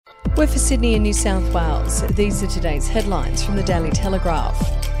We're for Sydney and New South Wales. These are today's headlines from the Daily Telegraph.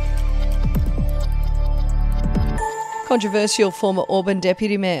 Controversial former Auburn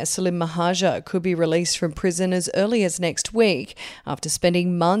Deputy Mayor Salim Mahaja could be released from prison as early as next week after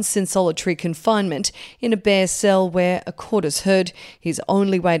spending months in solitary confinement in a bare cell where, a court has heard, his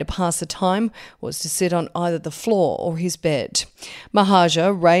only way to pass the time was to sit on either the floor or his bed.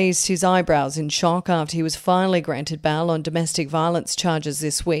 Mahaja raised his eyebrows in shock after he was finally granted bail on domestic violence charges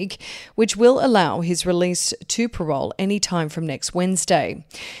this week, which will allow his release to parole any time from next Wednesday.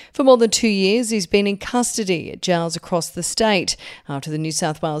 For more than 2 years, he's been in custody at jails across the state after the New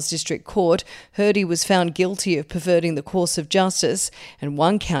South Wales District Court heard he was found guilty of perverting the course of justice and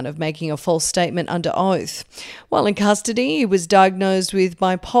one count of making a false statement under oath. While in custody, he was diagnosed with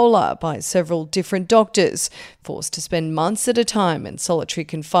bipolar by several different doctors, forced to spend months at a time in solitary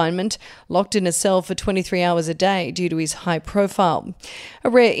confinement, locked in a cell for 23 hours a day due to his high profile. A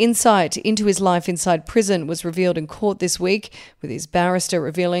rare insight into his life inside prison was revealed in court this week, with his barrister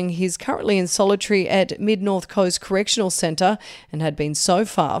revealing he's currently in solitary at Mid-North Coast Correctional Centre and had been so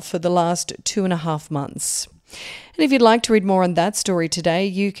far for the last 2.5 months. And if you'd like to read more on that story today,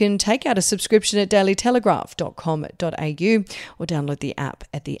 you can take out a subscription at dailytelegraph.com.au or download the app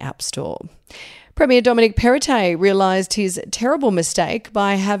at the App Store. Premier Dominic Perrottet realised his terrible mistake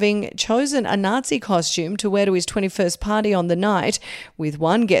by having chosen a Nazi costume to wear to his 21st party on the night, with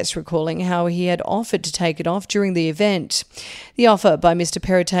one guest recalling how he had offered to take it off during the event. The offer by Mr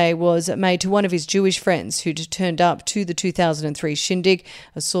Perrottet was made to one of his Jewish friends who'd turned up to the 2003 shindig,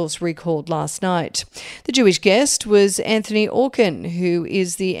 a source recalled last night. The Jewish guest was Anthony Orkin, who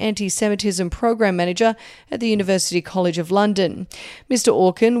is the Anti-Semitism Program Manager at the University College of London. Mr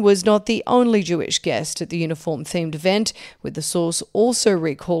Orkin was not the only Jewish guest at the uniform-themed event, with the source also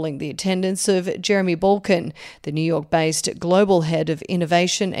recalling the attendance of Jeremy Balkin, the New York-based Global Head of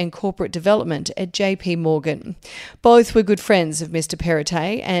Innovation and Corporate Development at JP Morgan. Both were good friends of Mr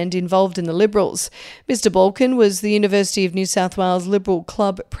Perrottet and involved in the Liberals. Mr Balkin was the University of New South Wales Liberal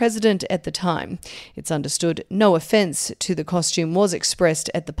Club president at the time. It's understood no offence to the costume was expressed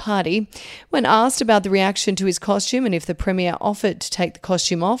at the party. When asked about the reaction to his costume and if the Premier offered to take the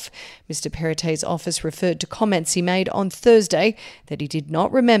costume off, Mr Perrottet's office referred to comments he made on Thursday that he did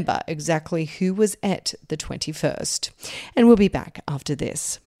not remember exactly who was at the 21st. And we'll be back after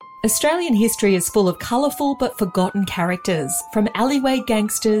this. Australian history is full of colourful but forgotten characters, from alleyway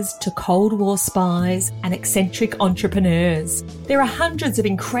gangsters to Cold War spies and eccentric entrepreneurs. There are hundreds of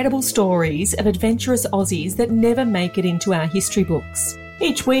incredible stories of adventurous Aussies that never make it into our history books.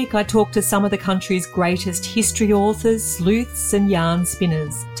 Each week I talk to some of the country's greatest history authors, sleuths and yarn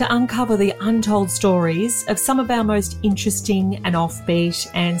spinners to uncover the untold stories of some of our most interesting and offbeat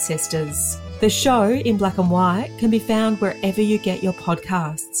ancestors. The show, in black and white, can be found wherever you get your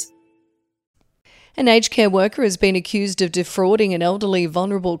podcasts. An aged care worker has been accused of defrauding an elderly,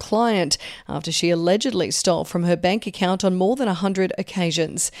 vulnerable client after she allegedly stole from her bank account on more than 100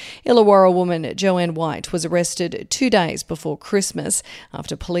 occasions. Illawarra woman Joanne White was arrested 2 days before Christmas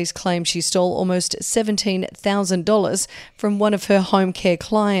after police claimed she stole almost $17,000 from one of her home care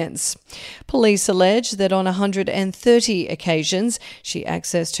clients. Police allege that on 130 occasions she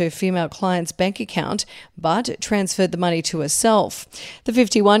accessed her female client's bank account but transferred the money to herself. The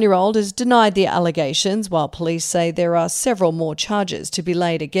 51-year-old has denied the allegations, while police say there are several more charges to be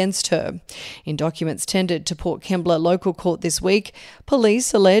laid against her. In documents tendered to Port Kembla local court this week,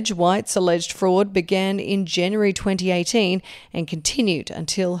 police allege White's alleged fraud began in January 2018 and continued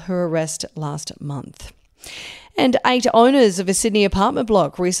until her arrest last month. And 8 owners of a Sydney apartment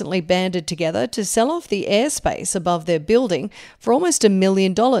block recently banded together to sell off the airspace above their building for almost $1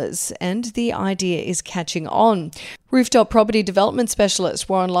 million, and the idea is catching on. Rooftop property development specialist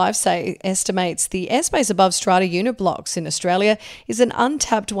Warren Livesay estimates the airspace above strata unit blocks in Australia is an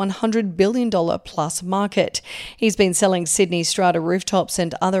untapped $100 billion plus market. He's been selling Sydney strata rooftops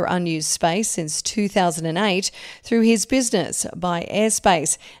and other unused space since 2008 through his business Buy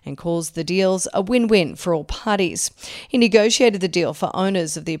Airspace, and calls the deals a win-win for all parties. He negotiated the deal for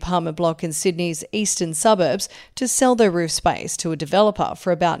owners of the apartment block in Sydney's eastern suburbs to sell their roof space to a developer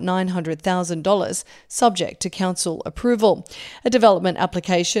for about $900,000, subject to council approval. A development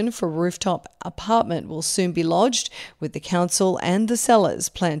application for a rooftop apartment will soon be lodged, with the council and the sellers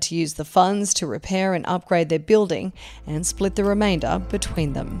plan to use the funds to repair and upgrade their building and split the remainder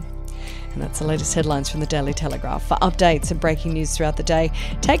between them. And that's the latest headlines from the Daily Telegraph. For updates and breaking news throughout the day,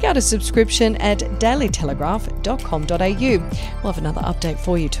 take out a subscription at dailytelegraph.com.au. We'll have another update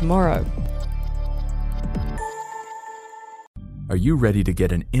for you tomorrow. Are you ready to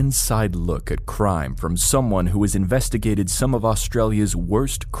get an inside look at crime from someone who has investigated some of Australia's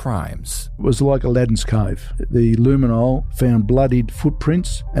worst crimes? It was like Aladdin's Cave. The luminol found bloodied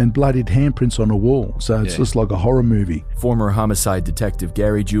footprints and bloodied handprints on a wall, so it's just like a horror movie. Former homicide detective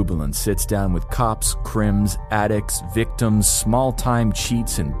Gary Jubelin sits down with cops, crims, addicts, victims, small-time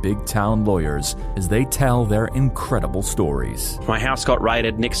cheats, and big-town lawyers as they tell their incredible stories. My house got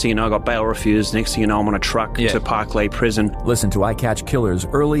raided. Next thing you know, I got bail refused. Next thing you know, I'm on a truck to Parklea Prison. Listen to I Catch Killers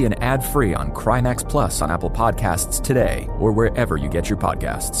early and ad-free on Crimex Plus on Apple Podcasts today or wherever you get your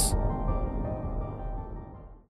podcasts.